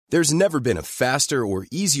There's never been a faster or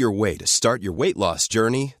easier way to start your weight loss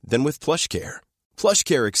journey than with PlushCare.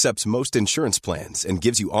 PlushCare accepts most insurance plans and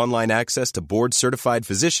gives you online access to board-certified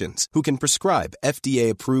physicians who can prescribe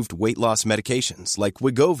FDA-approved weight loss medications like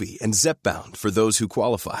Wegovy and Zepbound for those who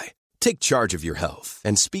qualify. Take charge of your health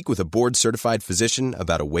and speak with a board-certified physician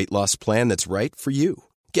about a weight loss plan that's right for you.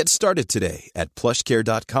 Get started today at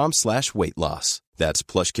plushcare.com/weightloss. That's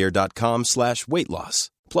plushcare.com/weightloss.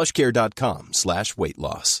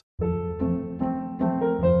 plushcare.com/weightloss.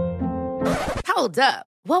 Hold up.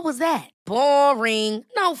 What was that? Boring.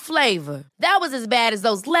 No flavor. That was as bad as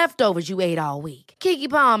those leftovers you ate all week. Keke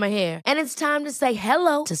Palmer here. And it's time to say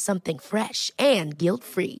hello to something fresh and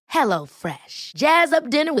guilt-free. Hello Fresh. Jazz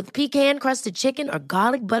up dinner with pecan-crusted chicken or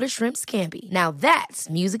garlic butter shrimp scampi. Now that's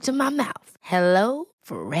music to my mouth. Hello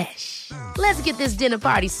Fresh. Let's get this dinner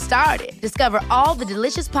party started. Discover all the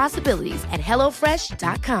delicious possibilities at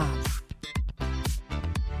hellofresh.com.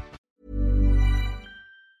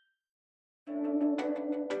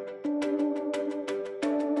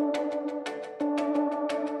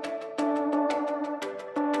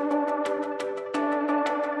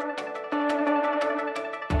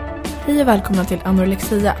 Hej och välkomna till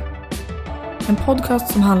Anorexia. En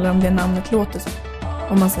podcast som handlar om det namnet låter som,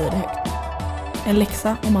 om man säger det högt. En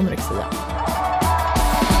läxa om anorexia.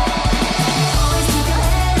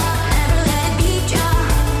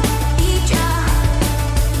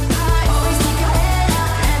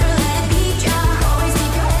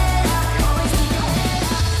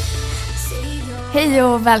 Hej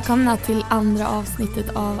och välkomna till andra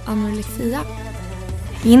avsnittet av Anorexia.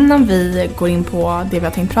 Innan vi går in på det vi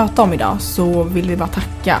har tänkt prata om idag så vill vi bara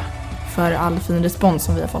tacka för all fin respons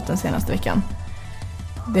som vi har fått den senaste veckan.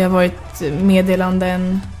 Det har varit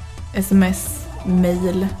meddelanden, sms,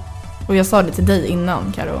 mail och jag sa det till dig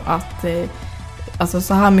innan, Karo, att alltså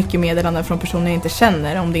så här mycket meddelanden från personer jag inte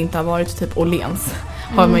känner, om det inte har varit typ Åhléns,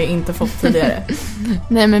 har man ju inte fått tidigare.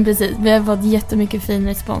 Nej men precis, vi har fått jättemycket fin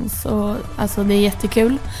respons och alltså det är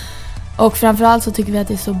jättekul. Och framförallt så tycker vi att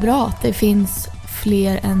det är så bra att det finns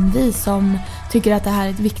fler än vi som tycker att det här är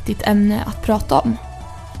ett viktigt ämne att prata om.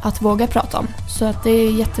 Att våga prata om. Så att det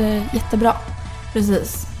är jättebra.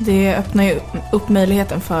 Precis. Det öppnar ju upp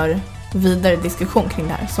möjligheten för vidare diskussion kring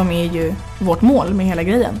det här. Som är ju vårt mål med hela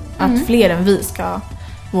grejen. Att fler än vi ska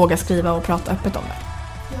våga skriva och prata öppet om det.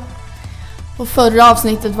 Ja. Och förra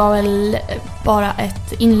avsnittet var väl bara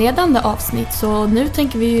ett inledande avsnitt. Så nu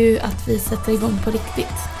tänker vi ju att vi sätter igång på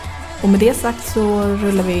riktigt. Och med det sagt så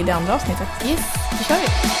rullar vi i det andra avsnittet. Yes, det kör vi.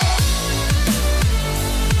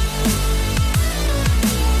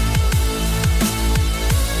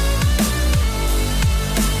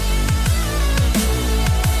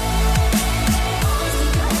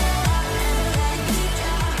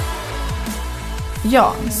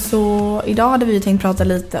 Ja, så idag hade vi tänkt prata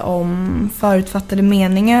lite om förutfattade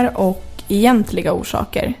meningar och egentliga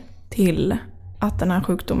orsaker till att den här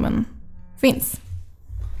sjukdomen finns.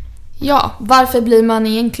 Ja, varför blir man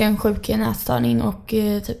egentligen sjuk i en ätstörning och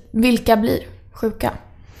typ, vilka blir sjuka?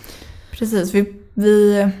 Precis,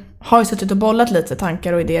 vi har ju suttit och bollat lite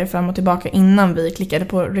tankar och idéer fram och tillbaka innan vi klickade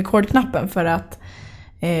på rekordknappen för att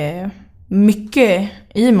mycket,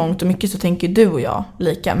 i mångt och mycket så tänker du och jag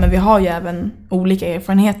lika, men vi har ju även olika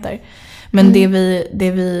erfarenheter. Men det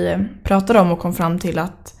vi pratade om och kom fram till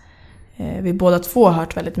att vi båda två har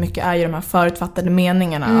hört väldigt mycket är ju de här förutfattade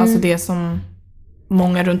meningarna, alltså det som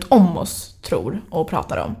många runt om oss tror och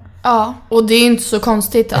pratar om. Ja, och det är inte så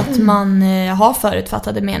konstigt att man har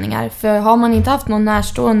förutfattade meningar. För har man inte haft någon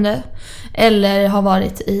närstående eller har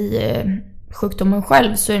varit i sjukdomen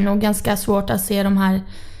själv så är det nog ganska svårt att se de här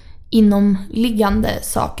inomliggande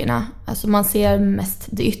sakerna. Alltså man ser mest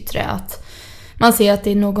det yttre. Att man ser att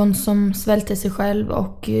det är någon som svälter sig själv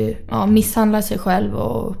och misshandlar sig själv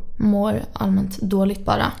och mår allmänt dåligt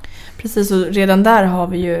bara. Precis, och redan där har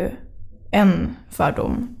vi ju en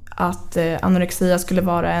fördom att anorexia skulle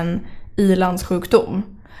vara en i-landssjukdom.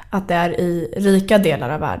 Att det är i rika delar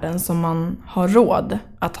av världen som man har råd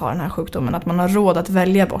att ha den här sjukdomen. Att man har råd att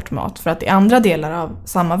välja bort mat. För att i andra delar av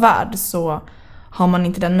samma värld så har man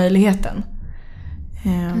inte den möjligheten.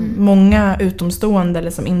 Många utomstående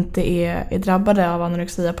eller som inte är drabbade av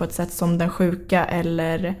anorexia på ett sätt som den sjuka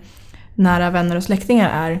eller nära vänner och släktingar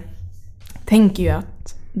är, tänker ju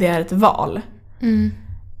att det är ett val.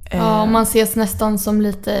 Ja, man ses nästan som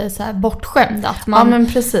lite så här bortskämd att man, ja, men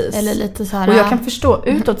precis. Eller lite så här. Och jag kan förstå,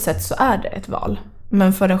 utåt sett så är det ett val.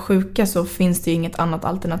 Men för den sjuka så finns det ju inget annat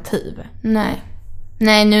alternativ. Nej,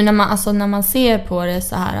 nu när man ser på det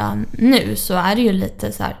så här nu så är det ju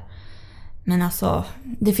lite så här Men alltså,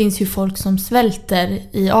 det finns ju folk som svälter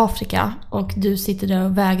i Afrika och du sitter där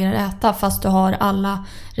och vägrar äta fast du har alla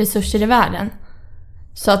resurser i världen.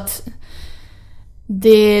 Så att det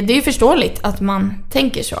är ju förståeligt att man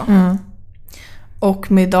tänker så.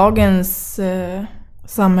 Och med dagens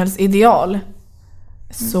samhällsideal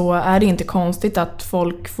så är det inte konstigt att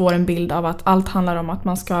folk får en bild av att allt handlar om att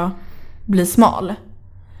man ska bli smal.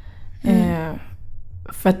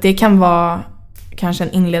 För att det kan vara kanske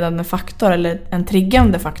en inledande faktor eller en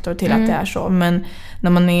triggande faktor till att det är så. Men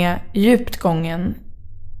när man är djupt gången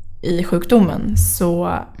i sjukdomen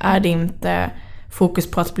så är det inte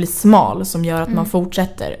fokus på att bli smal som gör att man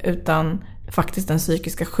fortsätter, utan faktiskt den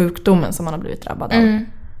psykiska sjukdomen som man har blivit drabbad av.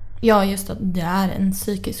 Ja, just att det är en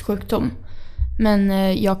psykisk sjukdom. Men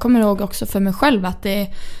jag kommer ihåg också för mig själv att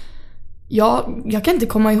jag kan inte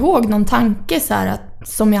komma ihåg någon tanke så här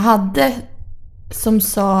som jag hade som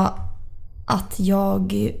sa att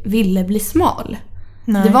jag ville bli smal.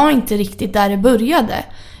 Nej. Det var inte riktigt där det började.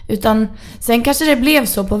 Utan sen kanske det blev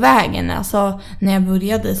så på vägen. Alltså när jag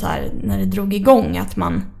började så här, när det drog igång, att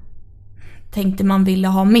man tänkte man ville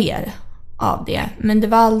ha mer av det. Men det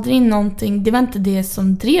var aldrig någonting, det var inte det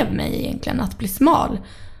som drev mig egentligen att bli smal.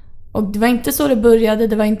 Och det var inte så det började,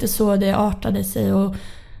 det var inte så det artade sig och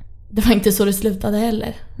det var inte så det slutade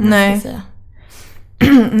heller. Nej.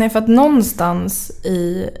 Nej, för att någonstans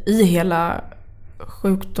i hela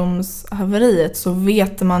sjukdomshaveriet så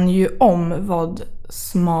vet man ju om vad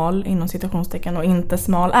smal inom citationstecken och inte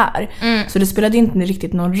smal är. Så det spelade inte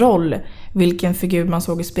riktigt någon roll vilken figur man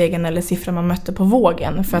såg i spegeln eller siffra man mötte på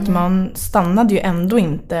vågen. För att man stannade ju ändå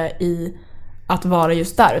inte i att vara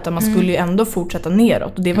just där, utan man skulle ju ändå fortsätta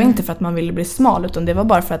neråt. Och det var inte för att man ville bli smal, utan det var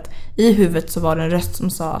bara för att i huvudet så var det en röst som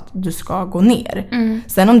sa att du ska gå ner.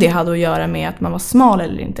 Sen om det hade att göra med att man var smal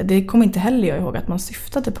eller inte, det kommer inte heller jag ihåg att man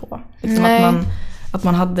syftade på. Liksom att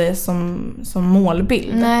man hade som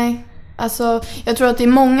målbild. Nej, alltså jag tror att i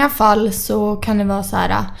många fall så kan det vara så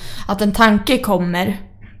här att en tanke kommer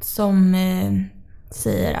som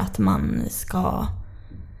säger att man ska,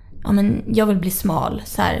 ja men jag vill bli smal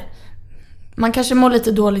så här. Man kanske mår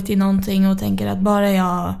lite dåligt i någonting och tänker att bara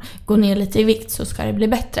jag går ner lite i vikt så ska det bli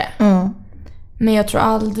bättre. Men jag tror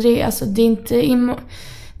aldrig, alltså det är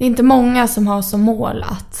inte många som har som mål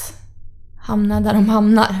att hamna där de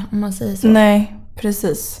hamnar, om man säger så. Nej,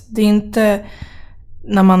 precis. Det är inte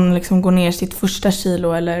när man liksom går ner sitt första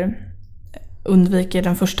kilo eller undviker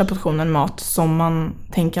den första portionen mat som man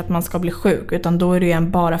tänker att man ska bli sjuk, utan då är det ju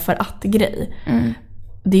en bara för att-grej.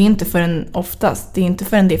 Det är inte förrän oftast, det är inte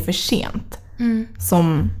förrän det är för sent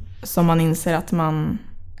som man inser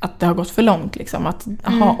att det har gått för långt liksom. Att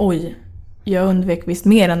oj, jag undvek visst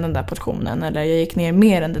mer än den där portionen, eller jag gick ner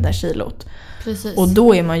mer än det där kilot. Precis. Och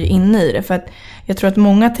då är man ju inne i det, för att jag tror att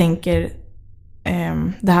många tänker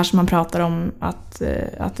det här som man pratar om att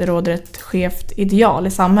det råder ett skevt ideal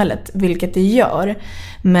i samhället, vilket det gör,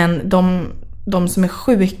 men de som är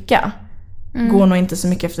sjuka går nog inte så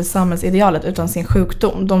mycket efter samhällsidealet utan sin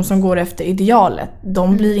sjukdom. De som går efter idealet,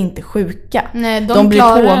 de blir inte sjuka. Nej, de blir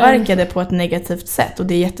påverkade på ett negativt sätt och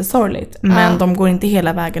det är jättesorgligt. Men de går inte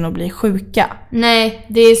hela vägen och blir sjuka. Nej,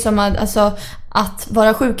 det är som att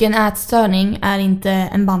vara sjuk i en ätstörning är inte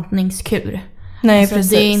en bantningskur. Nej, alltså,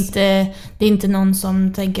 precis. Det är inte någon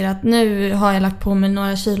som tänker att nu har jag lagt på mig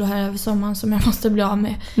några kilo här över sommaren som jag måste bli av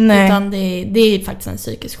med. Nej. Utan det är faktiskt en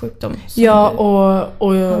psykisk sjukdom. Ja,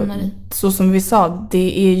 och så som vi sa,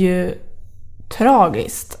 det är ju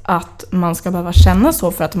tragiskt att man ska behöva känna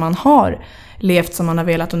så för att man har levt som man har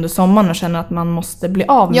velat under sommaren och känner att man måste bli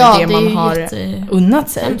av med det man har unnat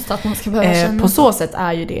sig. Att man ska behöva känna på så sätt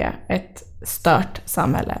är ju det ett stört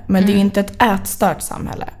samhälle. Men det är inte ett ätstört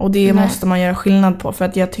samhälle. Och det måste man göra skillnad på. För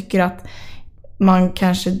att jag tycker att man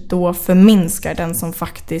kanske då förminskar den som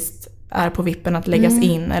faktiskt är på vippen att läggas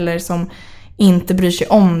in. Eller som inte bryr sig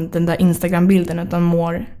om den där Instagram-bilden utan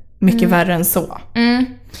mår mycket värre än så.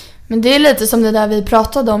 Men det är lite som det där vi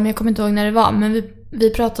pratade om. Jag kommer inte ihåg när det var. Men vi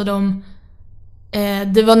pratade om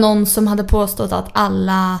det var någon som hade påstått att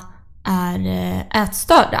alla är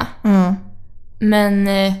ätstörda. Men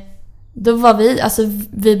då var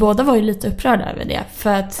vi båda var ju lite upprörda över det.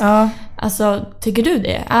 För att, alltså, tycker du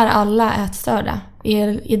det? Är alla ätstörda?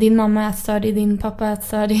 Är din mamma ätstörd? Är din pappa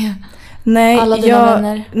ätstörd? Alla dina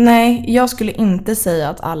vänner? Nej, jag skulle inte säga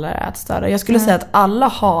att alla är ätstörda. Jag skulle säga att alla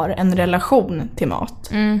har en relation till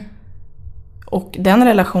mat. Och den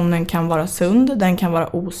relationen kan vara sund, den kan vara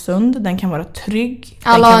osund, den kan vara trygg,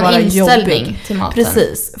 alla den kan har vara en inställning jobbig. Till maten.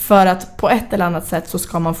 Precis, för att på ett eller annat sätt så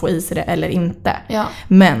ska man få i sig det eller inte. Ja.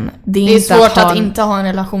 Men det är inte svårt att inte ha en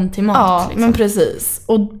relation till mat. Ja, liksom. men precis.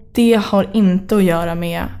 Och det har inte att göra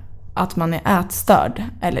med att man är ätstörd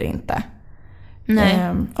eller inte.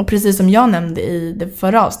 Nej. Och precis som jag nämnde i det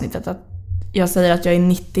förra avsnittet, att jag säger att jag är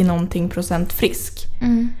 90% frisk.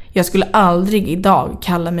 Jag skulle aldrig idag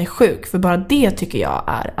kalla mig sjuk, för bara det tycker jag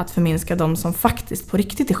är att förminska de som faktiskt på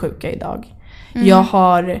riktigt är sjuka idag. Jag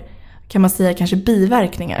har, kan man säga, kanske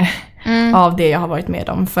biverkningar av det jag har varit med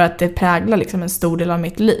om, för att det präglar liksom en stor del av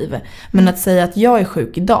mitt liv. Men att säga att jag är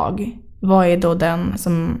sjuk idag, vad är då den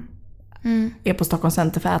som är på Stockholms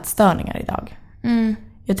center för ätstörningar idag?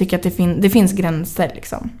 Jag tycker att det finns gränser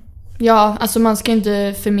liksom. Ja, alltså man ska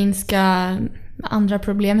inte förminska andra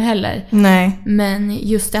problem heller. Nej. Men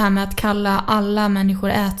just det här med att kalla alla människor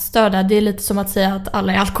ätstörda, det är lite som att säga att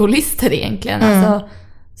alla är alkoholister egentligen. Alltså,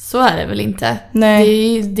 så är det väl inte.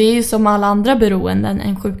 Nej. Det är ju som alla andra beroenden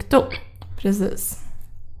en sjukdom. Precis.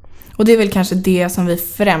 Och det är väl kanske det som vi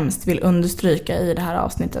främst vill understryka i det här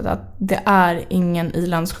avsnittet. Att det är ingen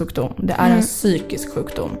ilandssjukdom. Det är en psykisk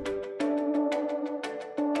sjukdom.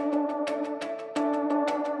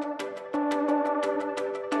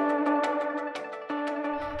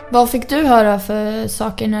 Vad fick du höra för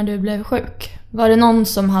saker när du blev sjuk? Var det någon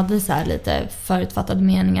som hade så här lite förutfattade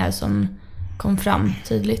meningar som kom fram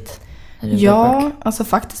tydligt? Ja, alltså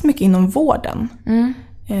faktiskt mycket inom vården.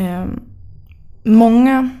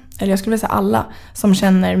 Många, eller jag skulle vilja säga alla, som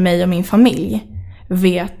känner mig och min familj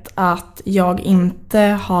vet att jag inte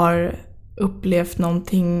har upplevt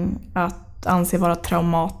någonting att anse vara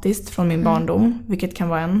traumatiskt från min barndom, vilket kan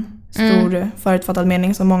vara en stor förutfattad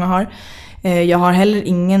mening som många har. Jag har heller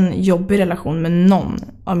ingen jobbig relation med någon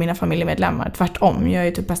av mina familjemedlemmar. Tvärtom, jag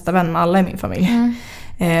är typ bästa vän med alla i min familj.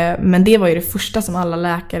 Men det var ju det första som alla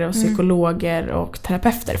läkare och psykologer och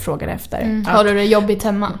terapeuter frågade efter. Har du det jobbigt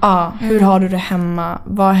hemma? Ja, hur har du det hemma?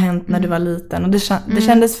 Vad har hänt när du var liten? Och det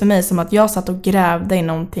kändes för mig som att jag satt och grävde i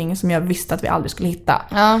någonting som jag visste att vi aldrig skulle hitta.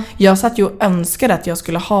 Ja. Jag satt ju och önskade att jag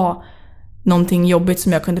skulle ha någonting jobbigt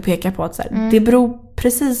som jag kunde peka på att så här, det beror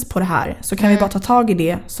precis på det här, så kan vi bara ta tag i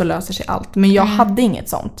det, så löser sig allt. Men jag hade inget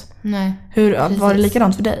sånt. Nej. Var det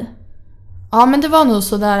likadant för dig? Ja, men det var nog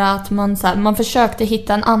sådär att man försökte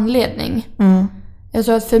hitta en anledning. Jag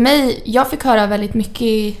tror att för mig, jag fick höra väldigt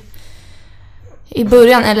mycket i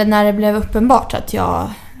början, eller när det blev uppenbart att jag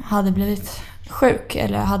hade blivit sjuk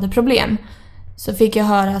eller hade problem. Så fick jag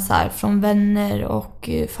höra så här från vänner och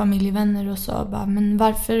familjevänner och så bara, men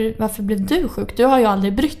varför blev du sjuk? Du har ju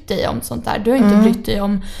aldrig brytt dig om sånt där. Du har inte brytt dig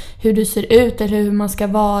om hur du ser ut eller hur man ska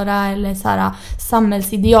vara eller så här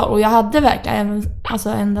samhällsideal. Och jag hade verkligen, alltså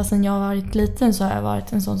ända sedan jag varit liten så har jag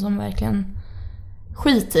varit en sån som verkligen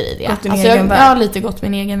skiter i det. Alltså jag har lite gått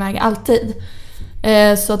min egen väg alltid.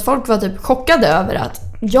 Så att folk var typ chockade över att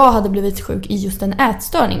jag hade blivit sjuk i just en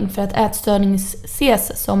ätstörning. För att ätstörning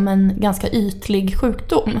ses som en ganska ytlig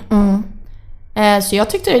sjukdom. Så jag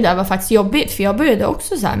tyckte det där var faktiskt jobbigt. För jag började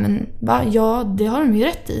också så här, men ja, det har de ju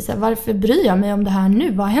rätt i. Så här, varför bryr jag mig om det här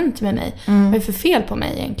nu? Vad har hänt med mig? Vad är det för fel på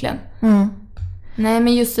mig egentligen? Nej,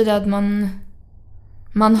 men just det där att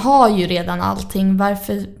man har ju redan allting.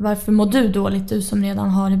 Varför mår du dåligt, du som redan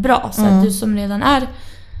har det bra? Så att du som redan är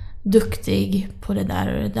duktig på det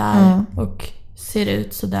där och det där och ser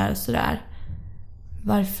ut sådär och sådär.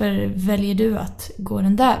 Varför väljer du att gå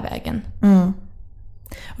den där vägen?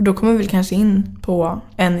 Och då kommer vi kanske in på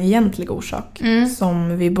en egentlig orsak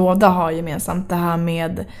som vi båda har gemensamt. Det här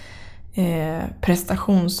med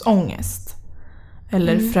prestationsångest.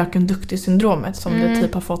 Eller fröken duktig-syndromet som det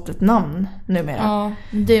typ har fått ett namn numera. Ja,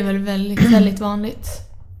 det är väl väldigt, väldigt vanligt.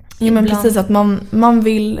 Ja, men precis, att man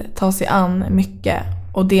vill ta sig an mycket.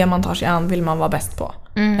 Och det man tar sig an vill man vara bäst på.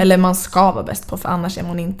 Eller man ska vara bäst på, för annars är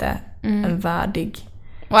man inte en värdig.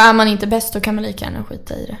 Och är man inte bäst, då kan man lika gärna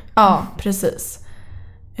skita i det. Ja, precis.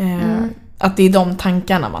 Att det är de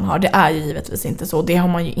tankarna man har. Det är ju givetvis inte så. Det har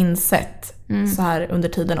man ju insett så här under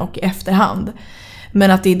tiden och i efterhand.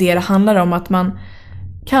 Men att det är det handlar om, att man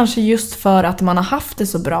kanske just för att man har haft det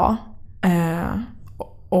så bra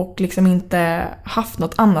och liksom inte haft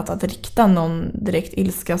något annat att rikta någon direkt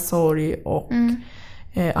ilska, sorg och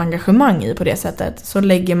engagemang i på det sättet, så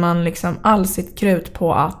lägger man liksom all sitt krut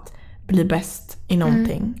på att bli bäst i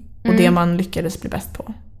någonting. Och det man lyckades bli bäst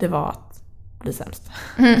på, det var att bli sämst.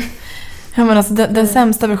 Ja, men alltså, den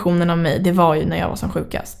sämsta versionen av mig, det var ju när jag var som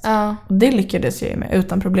sjukast. Och det lyckades jag ju med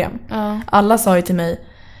utan problem. Alla sa ju till mig,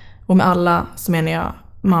 och med alla så menar jag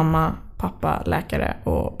mamma, pappa, läkare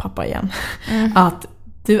och pappa igen, att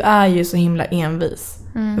du är ju så himla envis.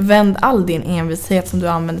 Vänd all din envishet som du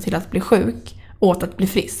använder till att bli sjuk åt att bli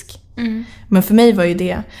frisk. Men för mig var ju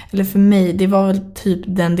det var väl typ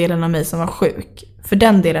den delen av mig som var sjuk. För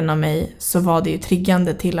den delen av mig så var det ju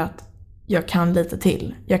triggande till att jag kan lite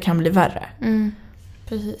till. Jag kan bli värre.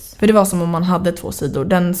 Precis. För det var som om man hade två sidor.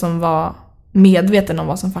 Den som var medveten om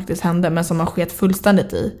vad som faktiskt hände, men som man sket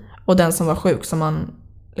fullständigt i. Och den som var sjuk som man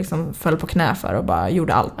liksom föll på knä för och bara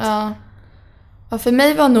gjorde allt. Ja, för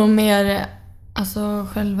mig var nog mer, alltså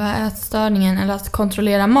själva ätstörningen eller att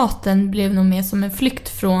kontrollera maten blev nog mer som en flykt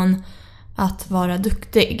från att vara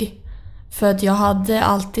duktig. För att jag hade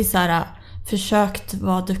alltid så här försökt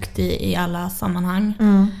vara duktig i alla sammanhang.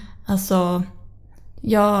 Alltså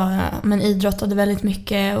jag idrottade väldigt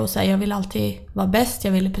mycket och så här, jag ville alltid vara bäst,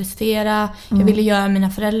 jag ville prestera, jag ville göra mina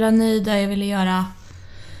föräldrar nöjda, jag ville göra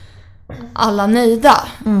alla nöjda.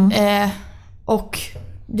 Och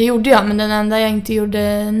det gjorde jag, men den enda jag inte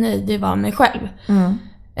gjorde nöjd, det var mig själv.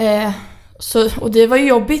 Och det var ju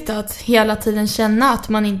jobbigt att hela tiden känna att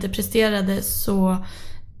man inte presterade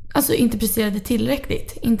inte presterade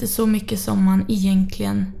tillräckligt. Inte så mycket som man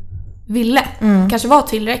egentligen ville. Kanske var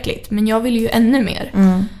tillräckligt, men jag ville ju ännu mer.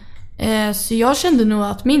 Så jag kände nog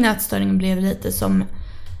att min ätstörning blev lite som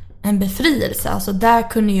en befrielse. Alltså där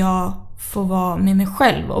kunde jag få vara med mig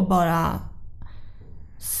själv och bara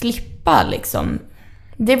slippa liksom.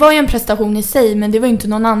 Det var ju en prestation i sig, men det var inte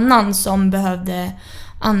någon annan som behövde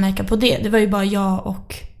anmärka på det. Det var ju bara jag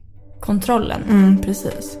och kontrollen.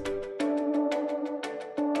 Precis.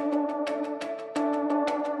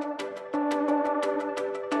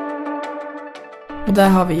 Och där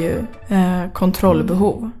har vi ju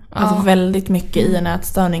kontrollbehov. Alltså väldigt mycket i en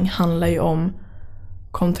ätstörning handlar ju om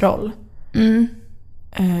kontroll.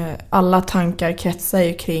 Alla tankar kretsar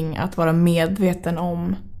ju kring att vara medveten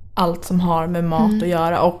om allt som har med mat att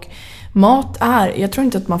göra. Och mat jag tror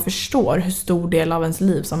inte att man förstår hur stor del av ens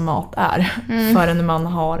liv som mat är förrän man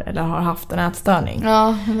har eller har haft en ätstörning.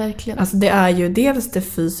 Ja, verkligen. Alltså det är ju dels det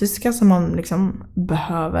fysiska som man liksom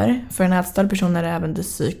behöver. För en ätstörd person är det även det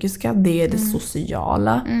psykiska, det är det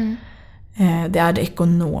sociala. Det är det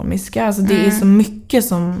ekonomiska. Alltså det är så mycket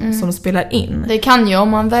som spelar in. Det kan ju, om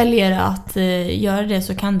man väljer att göra det,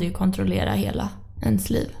 så kan det ju kontrollera hela ens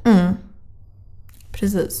liv.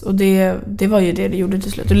 Precis, och det var ju det gjorde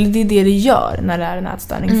till slut. Och det är det gör när det är en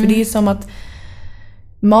ätstörning. För det är som att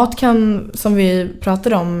mat kan, som vi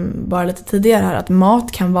pratade om bara lite tidigare här, att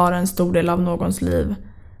mat kan vara en stor del av någons liv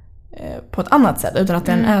på ett annat sätt utan att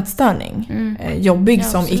det är en ätstörning. Jobbig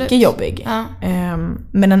som icke-jobbig. Ja.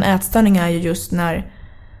 Men en ätstörning är ju just när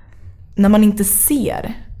man inte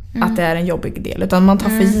ser att det är en jobbig del, utan man tar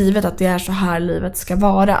för givet att det är så här livet ska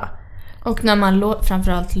vara. Och när man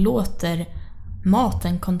framförallt låter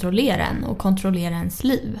maten kontrollera en och kontrollera ens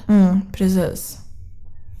liv. Precis.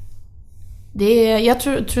 Jag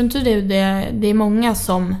tror inte det är många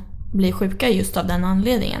som blir sjuka just av den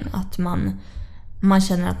anledningen. Att man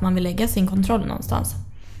känner att man vill lägga sin kontroll någonstans.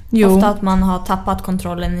 Ofta att man har tappat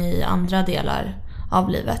kontrollen i andra delar av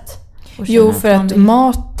livet. För att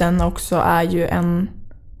maten också är ju en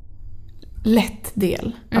lätt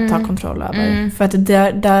del att ta kontroll över. För att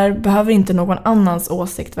där behöver inte någon annans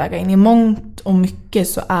åsikt väga in. I mångt och mycket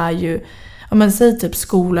så är ju, om man säger typ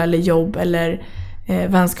skola eller jobb eller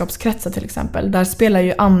vänskapskretsar till exempel, där spelar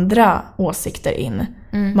ju andra åsikter in.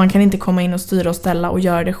 Man kan inte komma in och styra och ställa och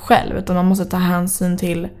göra det själv, utan man måste ta hänsyn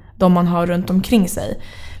till de man har runt omkring sig.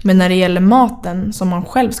 Men när det gäller maten som man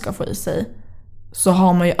själv ska få i sig, så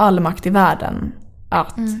har man ju all makt i världen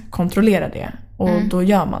att kontrollera det. Och då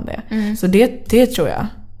gör man det. Så det tror jag.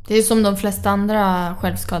 Det är som de flesta andra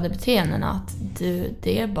självskadebeteenden, att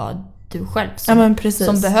det är bara du själv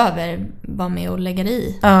som behöver vara med och lägga dig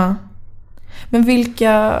i. Ja. Men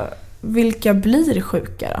vilka blir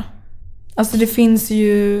sjuka då? Alltså det finns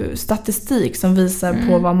ju statistik som visar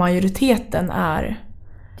på vad majoriteten är.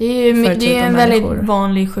 Det är en väldigt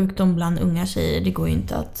vanlig sjukdom bland unga tjejer. Det går ju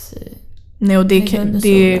inte att... Nej, och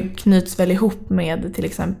det knyts väl ihop med till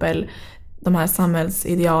exempel de här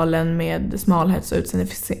samhällsidealen med smalhets- och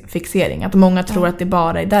utseendefixering. Att många tror att det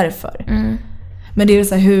bara är därför. Men det är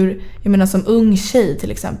så här jag menar som ung tjej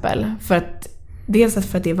till exempel, dels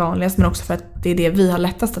för att det är vanligast, men också för att det är det vi har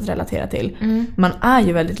lättast att relatera till. Man är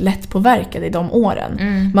ju väldigt lätt påverkad i de åren.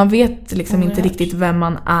 Man vet liksom inte riktigt vem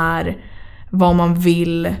man är, vad man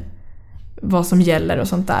vill, vad som gäller och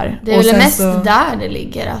sånt där. Det är väl mest där det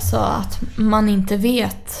ligger, alltså att man inte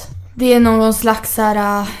vet. Det är någon slags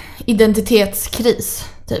identitetskris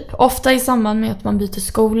typ. Ofta i samband med att man byter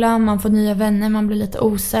skola, man får nya vänner, man blir lite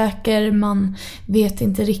osäker, man vet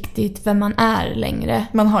inte riktigt vem man är längre.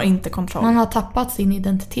 Man har inte kontroll. Man har tappat sin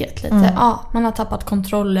identitet lite. Ja, man har tappat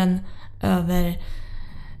kontrollen över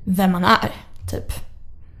vem man är typ.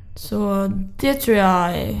 Så det tror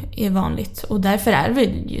jag är vanligt. Och därför är det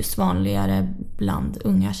just vanligare bland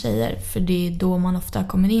unga tjejer. För det är då man ofta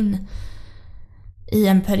kommer in i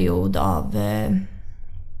en period av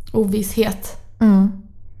ovisshet.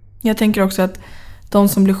 Jag tänker också att De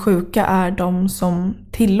som blir sjuka är de som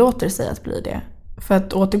tillåter sig att bli det. För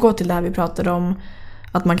att återgå till det här vi pratade om,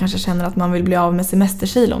 att man kanske känner att man vill bli av med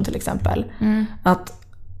semesterkilon till exempel. Att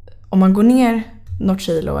om man går ner något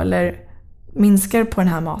kilo eller minskar på den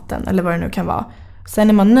här maten eller vad det nu kan vara, sen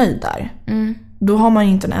är man nöjd där. Då har man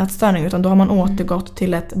inte en ätstörning, utan då har man återgått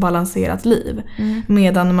till ett balanserat liv.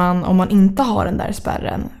 Medan om man inte har den där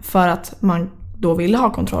spärren för att man då vill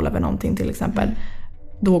ha kontroll över någonting till exempel,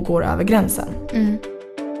 då går över gränsen.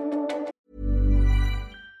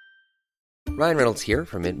 Ryan Reynolds here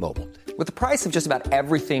from Mint Mobile. With the price of just about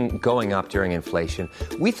everything going up during inflation,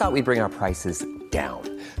 we thought we'd bring our prices down.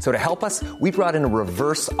 So to help us, we brought in a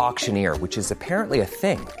reverse auctioneer, which is apparently a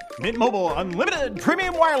thing. Mint Mobile Unlimited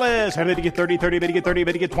Premium Wireless. How to get 30, 30, bit to get 30,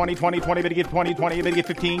 bit to get 20, 20, 20, bit to get 20, 20, bit to get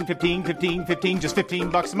 15, 15, 15, 15, just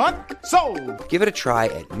 $15 a month? Sold! Give it a try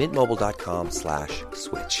at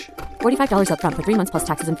mintmobile.com/switch. $45 up front for 3 months plus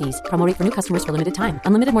taxes and fees. Promo rate for new customers for limited time.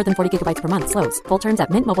 Unlimited more than 40 gigabytes per month. Slows full terms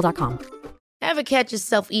at mintmobile.com. Ever catch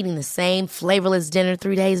yourself eating the same flavorless dinner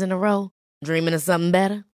 3 days in a row? Dreaming of something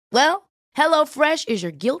better? Well, HelloFresh is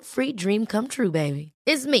your guilt-free dream come true, baby.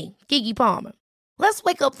 It's me, Keke Palmer. Let's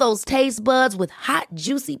wake up those taste buds with hot,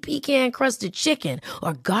 juicy pecan-crusted chicken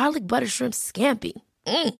or garlic butter shrimp scampi.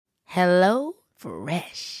 Hello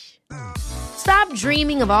Fresh. Stop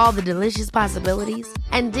dreaming of all the delicious possibilities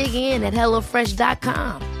and dig in at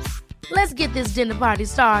HelloFresh.com. Let's get this dinner party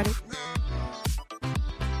started.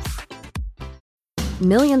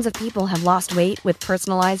 Millions of people have lost weight with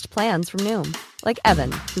personalized plans from Noom. Like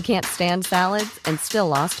Evan, who can't stand salads and still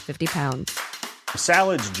lost 50 pounds.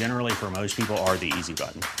 Salads generally for most people are the easy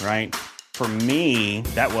button, right? For me,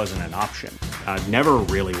 that wasn't an option. I never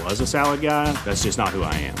really was a salad guy. That's just not who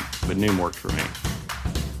I am. But Noom worked for me.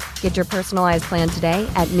 Get your personalized plan today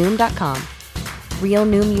at Noom.com. Real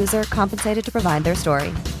Noom user compensated to provide their story.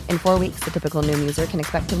 In 4 weeks, the typical Noom user can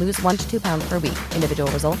expect to lose 1 to 2 pounds per week. Individual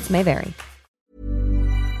results may vary.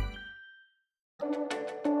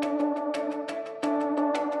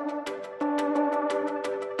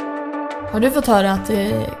 Har du fått höra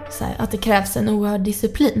att det krävs en oerhörd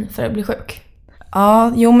disciplin för att bli sjuk?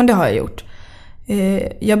 Ja, jo men det har jag gjort.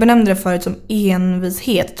 Jag benämnde det förut som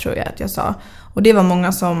envishet, tror jag att jag sa. Och det var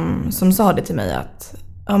många som sa det till mig, att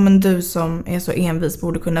ja, men du som är så envis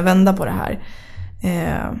borde kunna vända på det här.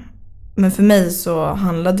 Men för mig så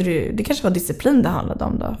handlade det kanske var disciplin det handlade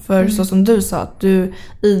om då. För så som du sa, att du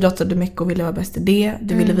idrottade mycket och ville vara bäst i det.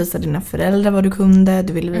 Du ville visa dina föräldrar vad du kunde.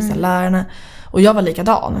 Du ville visa lärarna. Och jag var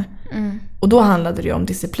likadan. Och då handlade det om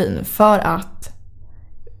disciplin. För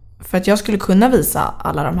att jag skulle kunna visa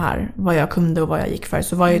alla de här vad jag kunde och vad jag gick för,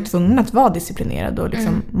 så var jag ju tvungen att vara disciplinerad och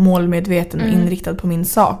liksom målmedveten och inriktad på min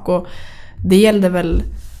sak. Och det gällde väl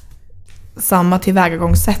samma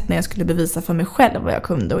tillvägagångssätt när jag skulle bevisa för mig själv vad jag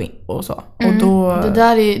kunde och så. Och då...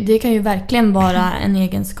 Det kan ju verkligen vara en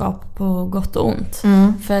egenskap på gott och ont.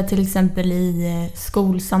 För till exempel i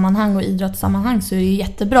skolsammanhang och idrottssammanhang så är det ju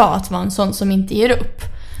jättebra att vara en sån som inte ger upp.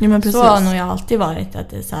 Ja, men precis. Så har nog jag alltid varit, att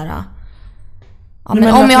det är så här... Ja,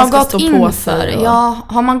 men om jag har gått in för det,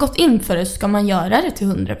 har man gått in för det så ska man göra det till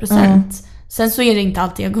 100%. Sen så är det inte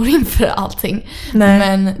alltid jag går in för allting. Nej.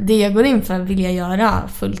 Men det jag går in för vill jag göra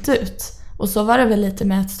fullt ut. Och så var det väl lite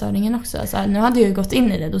med ätstörningen också. Så här, nu hade jag ju gått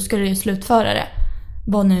in i det, då skulle jag ju slutföra det.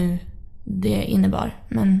 Vad nu det innebar.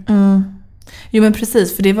 Men... Jo men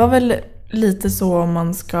precis, för det var väl lite så om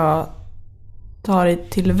man ska ta det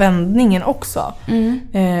till vändningen också.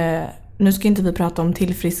 Nu ska inte vi prata om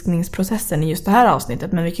tillfriskningsprocessen i just det här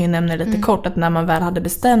avsnittet, men vi kan ju nämna lite kort att när man väl hade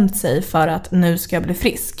bestämt sig för att nu ska jag bli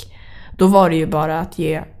frisk, då var det ju bara att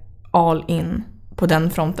ge all in på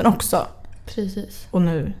den fronten också. Precis. Och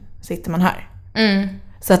nu sitter man här.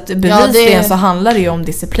 Så att bevisligen så handlar det ju om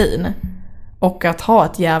disciplin och att ha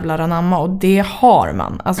ett jävla anamma, och det har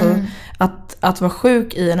man. Alltså att vara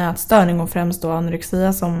sjuk i en ätstörning och främst då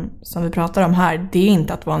anorexia som vi pratar om här, det är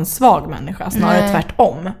inte att vara en svag människa, snarare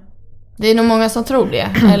tvärtom. Det är nog många som tror det.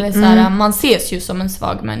 Eller så här, man ses ju som en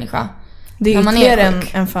svag människa. Det är ytterligare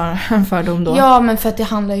en fördom då. Ja, men för att det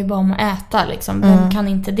handlar ju bara om att äta liksom. Vem kan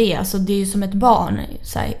inte det? Alltså det är ju som ett barn.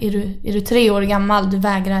 Så här, är du 3 år gammal, du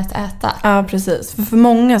vägrar att äta. Ja, precis. För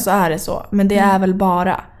många så är det så. Men det är väl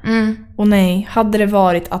bara. Och nej, hade det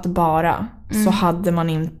varit att bara så hade man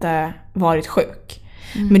inte varit sjuk.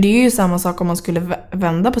 Men det är ju samma sak om man skulle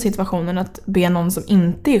vända på situationen, att be någon som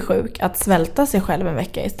inte är sjuk att svälta sig själv en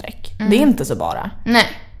vecka i sträck. Det är inte så bara. Nej.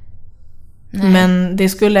 Men det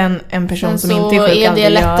skulle en person som inte är sjuk aldrig göra. Så är det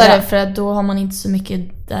lättare göra. För att då har man inte så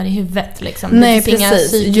mycket där i huvudet liksom. Nej,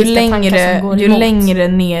 precis. Ju längre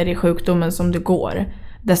ner i sjukdomen som du går,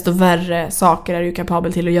 desto värre saker är du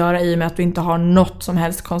kapabel till att göra i och med att du inte har något som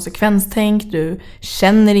helst konsekvenstänk. Du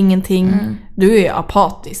känner ingenting. Du är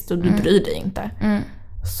apatisk och du bryr dig inte.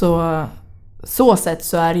 Så sätt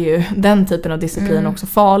så är ju den typen av disciplin också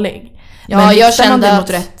farlig. Ja, men jag kände man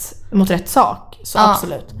det mot rätt sak, så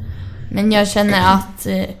absolut. Men jag känner att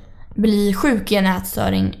bli sjuk i en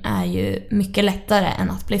ätstörning är ju mycket lättare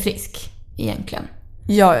än att bli frisk egentligen.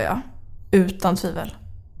 Ja. Utan tvivel.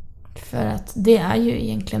 För att det är ju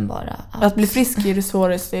egentligen bara att bli frisk är det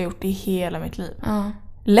svåraste jag gjort i hela mitt liv. Ja.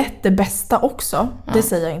 Lätt det bästa också, det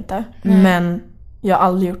säger jag inte. Men jag har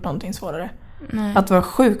aldrig gjort någonting svårare. Nej. Att vara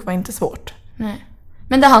sjuk var inte svårt. Nej.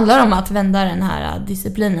 Men det handlar om att vända den här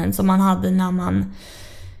disciplinen som man hade när man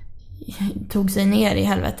tog sig ner i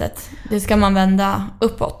helvetet. Det ska man vända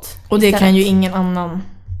uppåt. Och det istället. kan ju ingen annan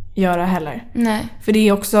göra heller. Nej. För det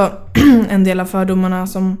är också en del av fördomarna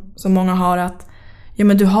som många har, att ja,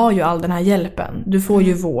 men du har ju all den här hjälpen. Du får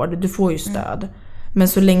ju vård, du får ju stöd. Men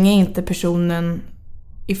så länge inte personen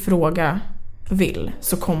i fråga vill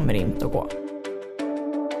så kommer det inte att gå.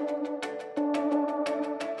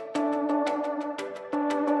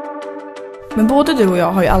 Men både du och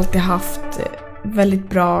jag har ju alltid haft väldigt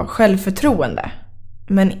bra självförtroende.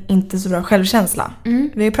 Men inte så bra självkänsla.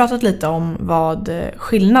 Vi har ju pratat lite om vad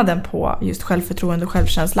skillnaden på just självförtroende och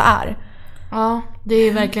självkänsla är. Ja, det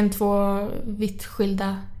är verkligen två vitt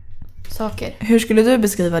skilda saker. Hur skulle du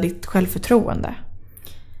beskriva ditt självförtroende?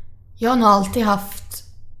 Jag har nog alltid haft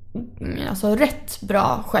rätt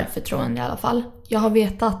bra självförtroende i alla fall. Jag har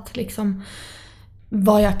vetat liksom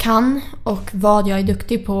vad jag kan och vad jag är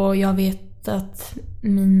duktig på. Jag vet att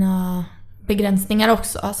mina begränsningar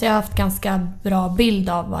också. Alltså jag har haft ganska bra bild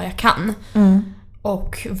av vad jag kan.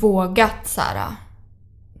 Och vågat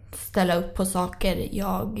ställa upp på saker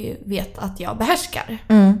jag vet att jag behärskar.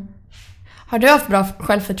 Har du haft bra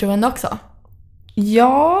självförtroende också?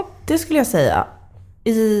 Ja, det skulle jag säga.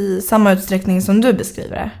 I samma utsträckning som du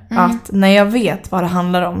beskriver det. Att när jag vet vad det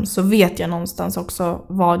handlar om så vet jag någonstans också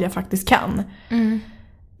vad jag faktiskt kan.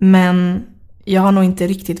 Men jag har nog inte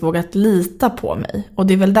riktigt vågat lita på mig. Och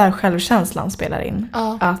det är väl där självkänslan spelar in.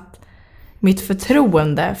 Att mitt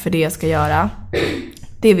förtroende för det jag ska göra,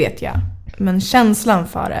 det vet jag. Men känslan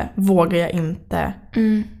för det vågar jag inte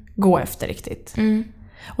gå efter riktigt.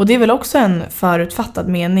 Och det är väl också en förutfattad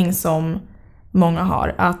mening som många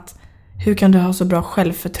har. Att hur kan du ha så bra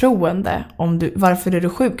självförtroende? Varför är du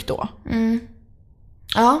sjuk då?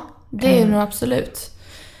 Ja, det är nog absolut.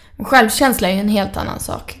 Självkänsla är en helt annan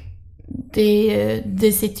sak.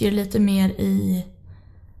 Det sitter ju lite mer i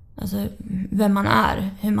vem man är,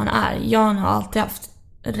 hur man är. Jag har alltid haft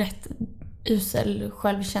rätt usel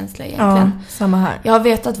självkänsla egentligen. Ja, samma här. Jag har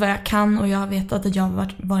vetat vad jag kan och jag har vetat att jag har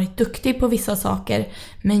varit duktig på vissa saker.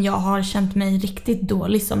 Men jag har känt mig riktigt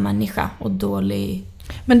dålig som människa och dålig.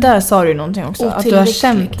 Men där sa du någonting också. Att du har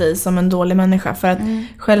känt dig som en dålig människa. För att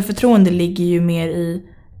självförtroende ligger ju mer i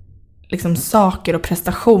liksom saker och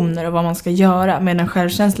prestationer och vad man ska göra. Medan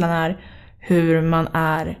självkänslan är hur man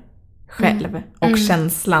är själv och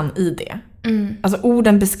känslan i det. Alltså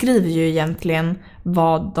orden beskriver ju egentligen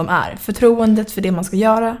vad de är. Förtroendet för det man ska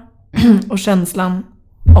göra och känslan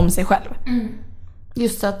om sig själv.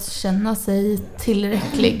 Just att känna sig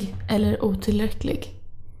tillräcklig eller otillräcklig.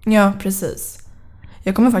 Ja, precis.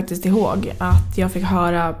 Jag kommer faktiskt ihåg att jag fick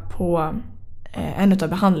höra på en av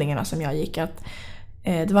behandlingarna som jag gick att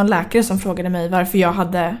det var en läkare som frågade mig varför jag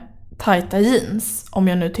hade tajta jeans om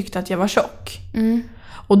jag nu tyckte att jag var tjock.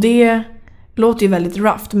 Och det låter ju väldigt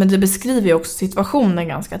rough, men det beskriver ju också situationen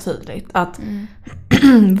ganska tydligt. Att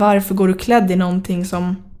varför går du klädd i någonting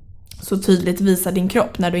som så tydligt visar din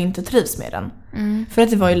kropp när du inte trivs med den? För att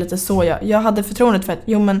det var ju lite så jag hade förtroendet för att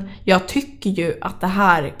men jag tycker ju att det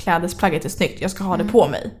här klädesplagget är snyggt, jag ska ha det på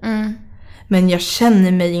mig. Men jag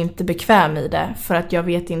känner mig inte bekväm i det för att jag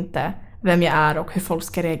vet inte vem jag är och hur folk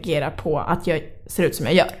ska reagera på att jag ser ut som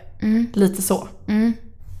jag gör. Lite så.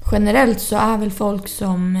 Generellt så är väl folk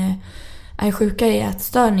som är sjuka i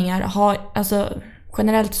ätstörningar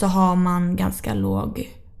generellt så har man ganska låg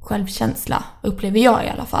självkänsla, upplever jag i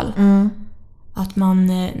alla fall. Att man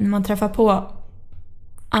när man träffar på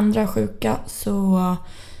andra sjuka så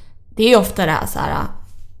det är ofta det här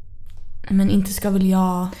men inte ska väl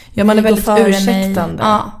jag. Ja, man är väldigt ursäktande.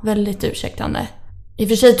 Ja, väldigt ursäktande. I och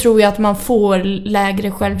för sig tror jag att man får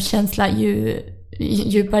lägre självkänsla ju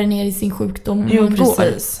djupare ner i sin sjukdom. Jo,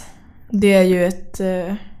 precis. Det är ju ett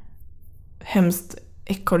hemskt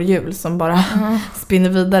ekorrhjul som bara spinner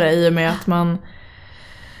vidare i och med att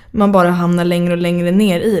man bara hamnar längre och längre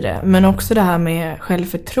ner i det. Men också det här med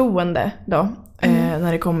självförtroende då,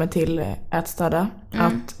 när det kommer till ätstörda.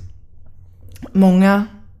 Att många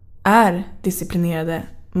är disciplinerade.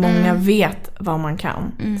 Många vet vad man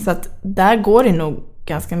kan. Så att där går det nog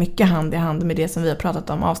ganska mycket hand i hand med det som vi har pratat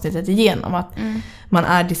om avsnittet igenom. Att man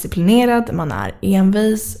är disciplinerad, man är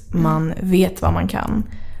envis, man vet vad man kan.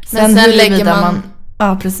 Sen lägger man...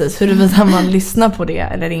 Ja, precis. Huruvida man lyssnar på det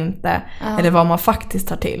eller inte. Eller vad man faktiskt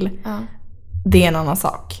tar till. Det är en annan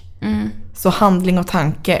sak. Så handling och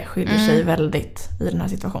tanke skiljer sig väldigt i den här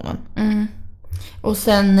situationen. Och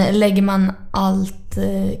sen lägger man allt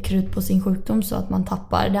krut på sin sjukdom så att man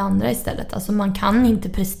tappar det andra istället. Alltså man kan inte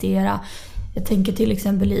prestera. Jag tänker till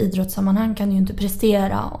exempel i idrottssammanhang kan du ju inte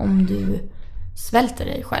prestera om du svälter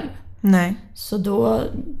dig själv. Nej. Så då,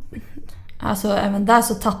 alltså även där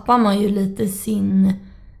så tappar man ju lite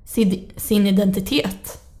sin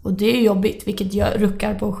identitet. Och det är ju jobbigt, vilket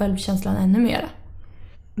ruckar på självkänslan ännu mer.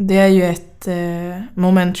 Det är ju ett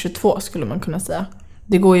moment 22 skulle man kunna säga.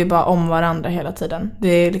 Det går ju bara om varandra hela tiden. Det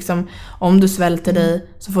är liksom, om du svälter dig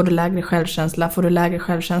så får du lägre självkänsla. Får du lägre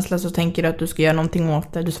självkänsla så tänker du att du ska göra någonting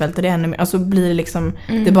åt det. Du svälter dig ännu mer. Alltså blir det liksom,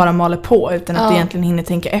 det bara maler på utan att du egentligen hinner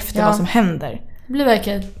tänka efter vad som händer. Det blir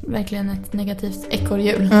verkligen ett negativt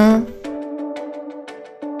ekorrhjul.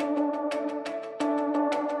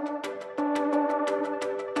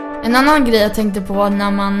 En annan grej jag tänkte på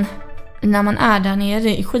när man är där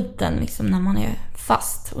nere i skiten, liksom, när man är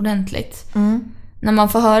fast ordentligt. När man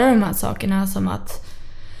får höra de här sakerna som att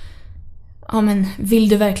men vill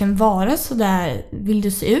du verkligen vara så där? Vill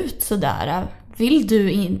du se ut så där?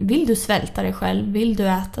 Vill du svälta dig själv? Vill du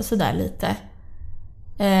äta så där lite?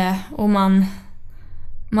 Och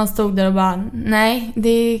man stod där och bara, nej, det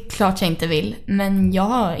är klart jag inte vill, men jag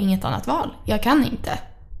har inget annat val. Jag kan inte.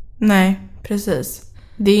 Nej, precis.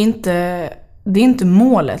 Det är inte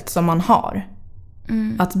målet som man har.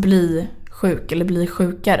 Att bli sjuk eller bli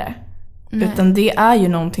sjukare. Nej. Utan det är ju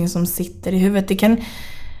någonting som sitter i huvudet. Det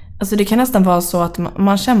kan nästan vara så att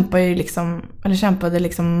man kämpade liksom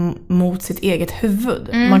mot sitt eget huvud.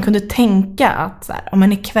 Man kunde tänka att så här,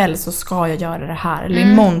 men ikväll så ska jag göra det här. Eller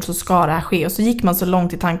imorgon så ska det här ske. Och så gick man så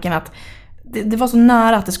långt i tanken att det var så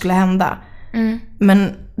nära att det skulle hända.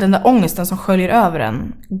 Men den där ångesten som sköljer över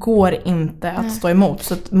en går inte att stå emot.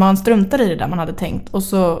 Så att man struntar i det där man hade tänkt. Och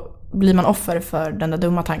så blir man offer för den där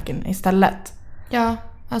dumma tanken istället. Ja,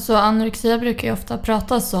 alltså anorexia brukar ju ofta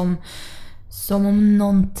pratas som om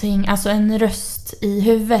någonting, alltså en röst i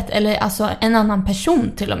huvudet. Eller alltså en annan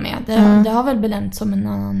person till och med. Det har väl benämnts som en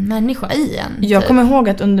annan människa i en. Jag kommer ihåg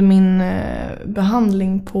att under min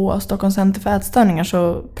behandling på Stockholms center för ätstörningar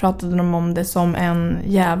så pratade de om det som en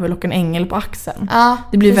djävul och en ängel på axeln. Ja,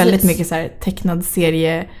 det blir väldigt mycket så här tecknad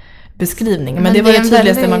seriebeskrivning. Men det var det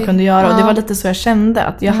tydligaste man kunde göra. Och det var lite så jag kände.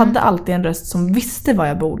 Att jag hade alltid en röst som visste vad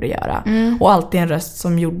jag borde göra. Och alltid en röst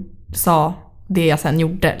som sa det jag sen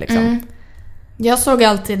gjorde liksom. Jag såg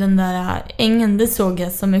alltid den där ängeln, det såg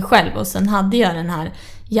jag som mig själv. Och sen hade jag den här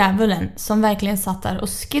djävulen som verkligen satt där och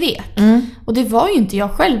skrek. Och det var ju inte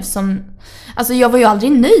jag själv som... Alltså jag var ju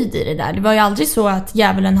aldrig nöjd i det där. Det var ju aldrig så att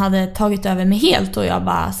djävulen hade tagit över mig helt och jag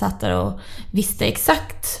bara satt där och visste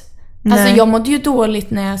exakt. Nej. Alltså jag mådde ju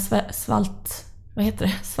dåligt när jag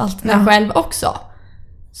svalt mig själv också.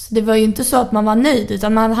 Så det var ju inte så att man var nöjd,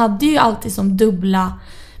 utan man hade ju alltid som dubbla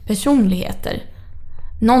personligheter.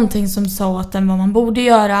 Någonting som sa åt den vad man borde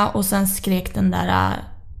göra, och sen skrek den där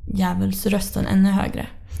djävulsrösten ännu högre.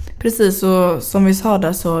 Precis, och som vi sa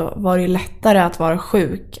där så var det lättare att vara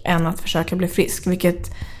sjuk än att försöka bli frisk.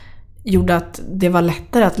 Vilket gjorde att det var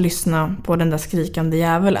lättare att lyssna på den där skrikande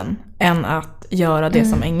djävulen än att göra det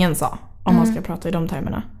som ängeln sa. Om man ska prata i de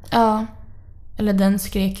termerna. Ja, eller den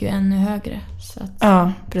skrek ju ännu högre. Så att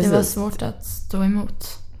ja, precis. Det var svårt att stå emot.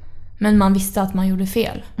 Men man visste att man gjorde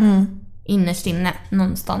fel. Innerst inne,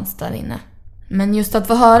 någonstans där inne. Men just att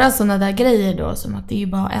få höra sådana där grejer då, som att det är ju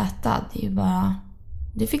bara att äta,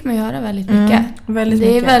 det fick man göra väldigt mycket.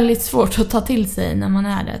 Det är väldigt svårt att ta till sig när man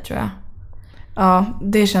är där, tror jag. Ja,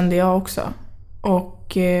 det kände jag också.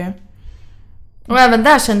 Och även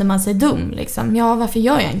där kände man sig dum liksom. Ja, varför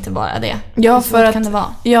gör jag inte bara det? Ja, för att, kan det vara?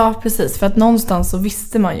 Ja, precis. För att någonstans så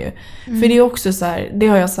visste man ju. För det är också så här, det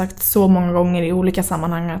har jag sagt så många gånger i olika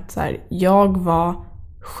sammanhang, att så här, jag var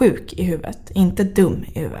sjuk i huvudet, inte dum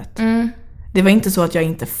i huvudet. Det var inte så att jag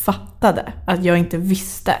inte fattade, att jag inte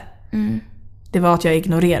visste. Det var att jag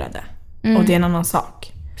ignorerade. Och det är en annan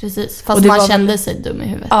sak. Precis, fast man kände sig dum i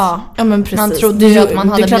huvudet. Ja, men precis. Man trodde ju att man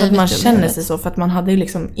hade blivit dum. Det är klart att man känner sig så, för att man hade ju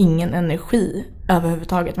liksom ingen energi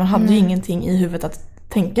överhuvudtaget. Man hade ju ingenting i huvudet att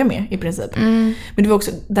tänka med i princip. Men det var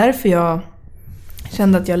också därför jag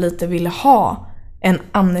kände att jag lite ville ha en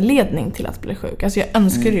anledning till att bli sjuk. Alltså jag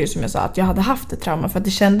önskade ju, som jag sa, att jag hade haft ett trauma. För att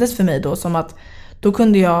det kändes för mig då som att då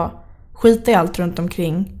kunde jag skita i allt runt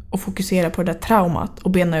omkring och fokusera på det där traumat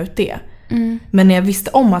och bena ut det. Men när jag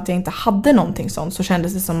visste om att jag inte hade någonting sånt så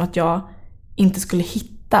kändes det som att jag inte skulle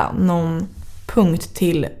hitta någon punkt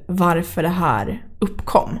till varför det här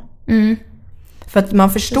uppkom. För att man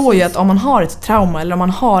förstår ju att om man har ett trauma eller om man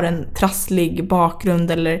har en trasslig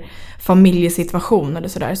bakgrund eller familjesituation eller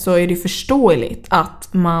sådär, så är det förståeligt att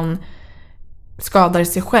man skadar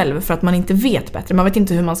sig själv för att man inte vet bättre. Man vet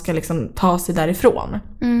inte hur man ska liksom ta sig därifrån.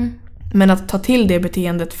 Men att ta till det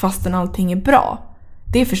beteendet fastän allting är bra,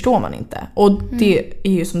 det förstår man inte. Och det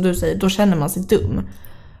är ju som du säger, då känner man sig dum.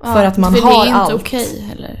 För att man har allt okej,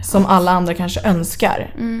 eller? som alla andra kanske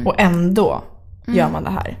önskar. Och ändå gör man det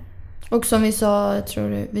här. Och som vi sa, jag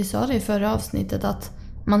tror vi sa det i förra avsnittet, att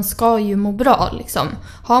man ska ju må bra liksom.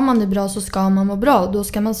 Har man det bra så ska man må bra. Då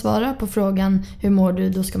ska man svara på frågan, hur mår du?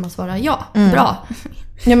 Då ska man svara ja, bra.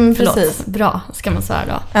 Ja, men precis. Bra ska man svara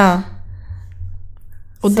då. Ja.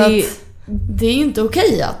 Och det är ju inte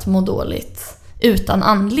okej att må dåligt utan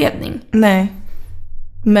anledning. Nej.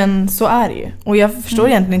 Men så är det ju. Och jag förstår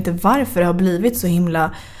egentligen inte varför det har blivit så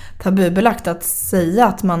himla tabubelagt att säga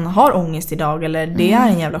att man har ångest idag eller det är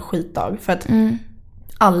en jävla skitdag. För att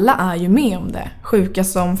alla är ju med om det. Sjuka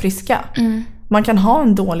som friska. Man kan ha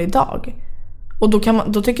en dålig dag. Och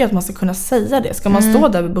då tycker jag att man ska kunna säga det. Ska man stå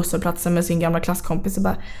där vid busshållplatsen med sin gamla klasskompis och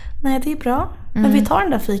bara, nej det är bra, men vi tar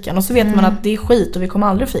den där fikan. Och så vet man att det är skit och vi kommer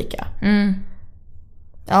aldrig fika.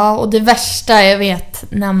 Ja, och det värsta jag vet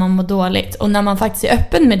när man mår dåligt och när man faktiskt är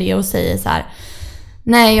öppen med det och säger så här: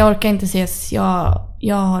 nej, jag orkar inte ses,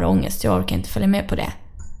 jag har ångest, jag orkar inte följa med på det.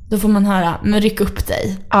 Då får man höra, men ryck upp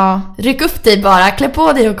dig. Ja. Ryck upp dig bara, klä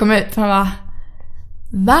på dig och kom ut. Man bara,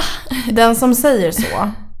 va? Den som säger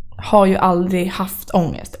så har ju aldrig haft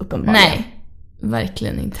ångest, uppenbarligen. Nej,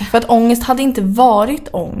 verkligen inte. För att ångest hade inte varit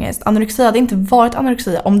ångest. Anorexia hade inte varit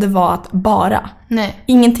anorexia om det var att bara. Nej.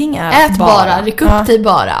 Ingenting är ät bara, ryck upp dig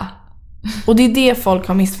bara. Och det är det folk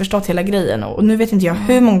har missförstått hela grejen. Och nu vet inte jag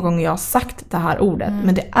hur många gånger jag har sagt det här ordet.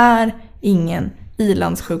 Men det är ingen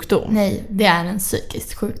ilandssjukdom. Nej, det är en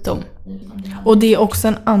psykisk sjukdom. Och det är också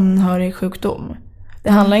en anhörig sjukdom.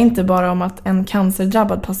 Det handlar inte bara om att en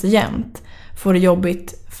cancerdrabbad patient får det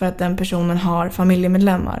jobbigt för att den personen har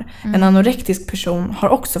familjemedlemmar. En anorektisk person har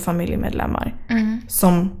också familjemedlemmar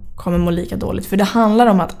som kommer må lika dåligt. För det handlar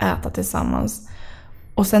om att äta tillsammans.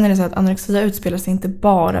 Och sen är det så att anorexia utspelar sig inte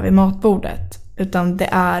bara vid matbordet. Utan det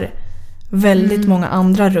är väldigt många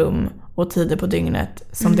andra rum och tider på dygnet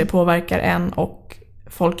som det påverkar en och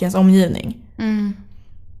folk i ens omgivning.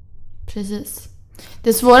 Precis.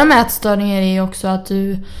 Det svåra med ätstörningar är ju också att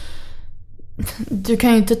du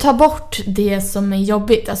kan ju inte ta bort det som är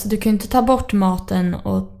jobbigt. Alltså du kan ju inte ta bort maten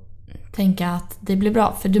och tänka att det blir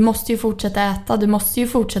bra. För du måste ju fortsätta äta. Du måste ju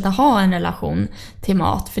fortsätta ha en relation till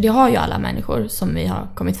mat. För det har ju alla människor, som vi har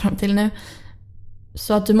kommit fram till nu.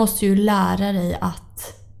 Så att du måste ju lära dig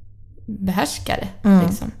att behärska det.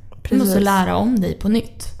 Liksom. Du måste lära om dig på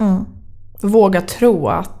nytt. Våga tro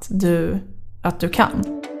att du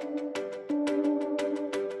kan.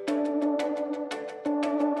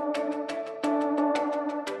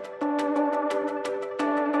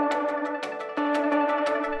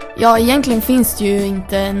 Ja, egentligen finns det ju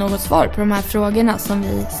inte något svar på de här frågorna som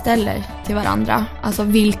vi ställer till varandra. Alltså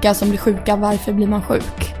vilka som blir sjuka, varför blir man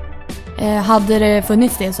sjuk? Hade det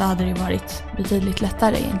funnits det så hade det varit betydligt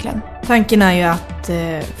lättare egentligen. Tanken är ju att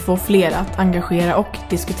få fler att engagera och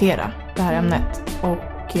diskutera det här ämnet.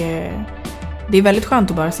 Och det är väldigt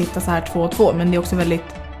skönt att bara sitta så här 2 och 2, men det är också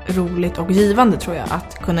väldigt roligt och givande tror jag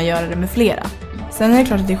att kunna göra det med flera. Sen är det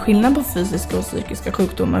klart att det är skillnad på fysiska och psykiska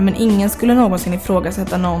sjukdomar, men ingen skulle någonsin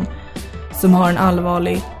ifrågasätta någon som har en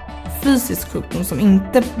allvarlig fysisk sjukdom som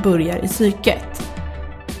inte börjar i psyket.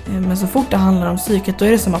 Men så fort det handlar om psyket, då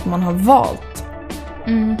är det som att man har valt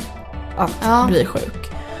att bli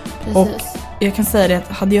sjuk. Precis. Och jag kan säga det att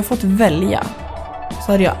hade jag fått välja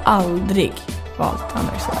så hade jag aldrig valt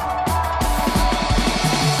anorexia.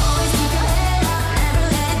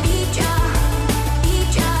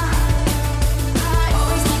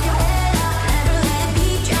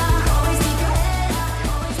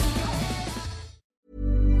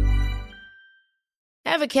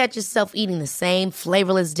 Ever catch yourself eating the same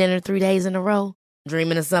flavorless dinner 3 days in a row?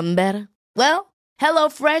 Dreaming of something better? Well,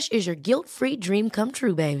 HelloFresh is your guilt-free dream come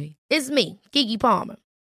true, baby. It's me, Keke Palmer.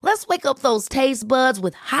 Let's wake up those taste buds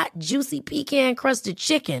with hot, juicy pecan-crusted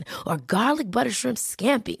chicken or garlic butter shrimp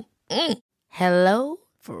scampi. Hello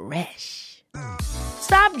Fresh.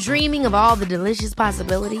 Stop dreaming of all the delicious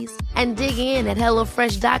possibilities and dig in at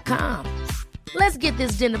HelloFresh.com. Let's get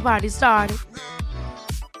this dinner party started.